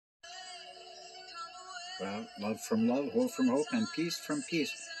Well, love from love, hope from hope, and peace from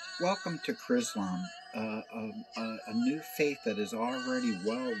peace. Welcome to Chrislam, a new faith that is already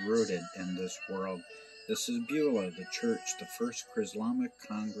well rooted in this world. This is Beulah, the church, the first Chrislamic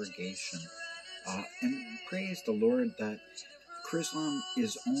congregation. And praise the Lord that Chrislam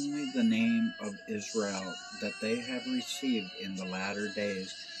is only the name of Israel that they have received in the latter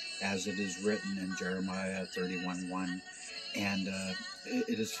days, as it is written in Jeremiah 31:1. And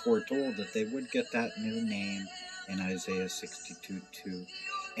it is foretold that they would get that new name in Isaiah 62:2.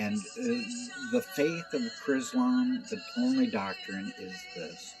 And the faith of Chrislam, the only doctrine, is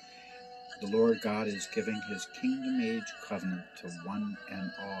this. The Lord God is giving his kingdom age covenant to one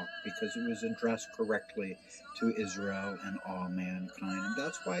and all, because it was addressed correctly to Israel and all mankind. And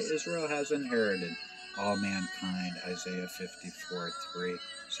that's why Israel has inherited all mankind. Isaiah 54:3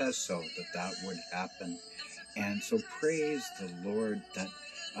 says so, that would happen. And so praise the Lord that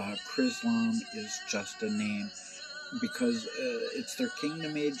Chrislam is just a name, because it's their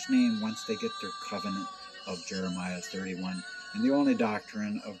kingdom age name once they get their covenant of Jeremiah 31. And the only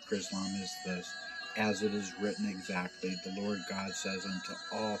doctrine of Chrislam is this: as it is written exactly, the Lord God says unto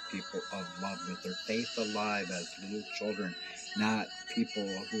all people of love, with their faith alive as little children, not people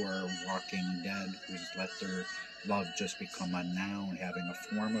who are walking dead, who's let their love just become a noun, having a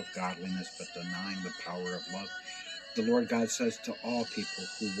form of godliness but denying the power of love. The Lord God says to all people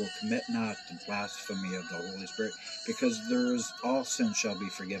who will commit not the blasphemy of the Holy Spirit, because there is all sin shall be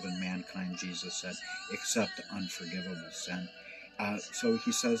forgiven mankind, Jesus said, except unforgivable sin. So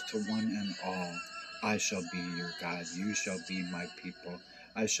he says to one and all, I shall be your God, you shall be my people.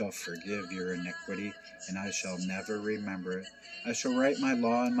 I shall forgive your iniquity, and I shall never remember it. I shall write my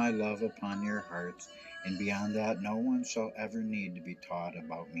law and my love upon your hearts, and beyond that no one shall ever need to be taught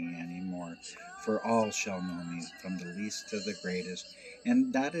about me anymore, for all shall know me, from the least to the greatest.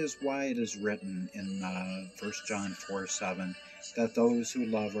 And that is why it is written in 1 John 4:7, that those who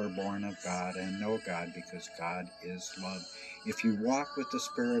love are born of God and know God, because God is love. If you walk with the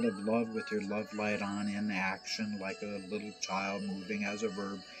spirit of love, with your love light on in action, like a little child moving as a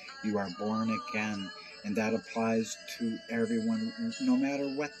verb, you are born again. And that applies to everyone, no matter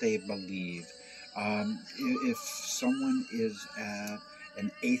what they believe. If someone is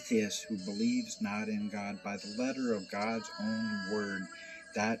an atheist who believes not in God, by the letter of God's own word,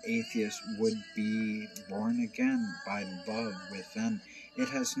 that atheist would be born again by love within. It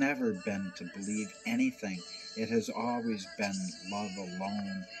has never been to believe anything. It has always been love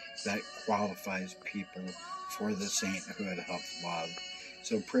alone that qualifies people for the sainthood of love.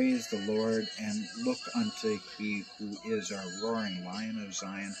 So praise the Lord, and look unto he who is our roaring lion of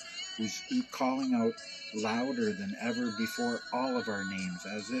Zion, who's calling out louder than ever before all of our names,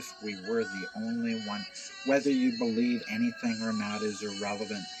 as if we were the only one. Whether you believe anything or not is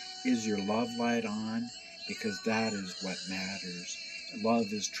irrelevant. Is your love light on? Because that is what matters.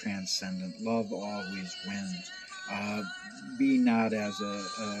 Love is transcendent. Love always wins. Be not as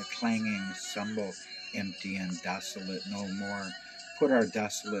a clanging cymbal, empty and desolate no more. Put our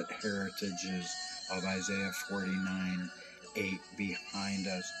desolate heritages of Isaiah 49:8 behind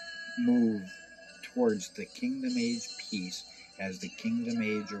us. Move towards the kingdom age peace as the kingdom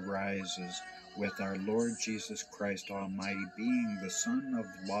age arises, with our Lord Jesus Christ Almighty being the Son of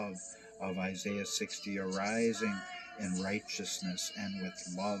love of Isaiah 60, arising in righteousness and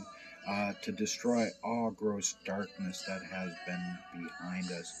with love, to destroy all gross darkness that has been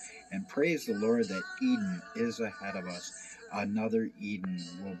behind us. And praise the Lord that Eden is ahead of us. Another Eden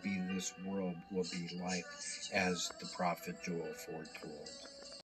will be this world, will be like, as the prophet Joel foretold.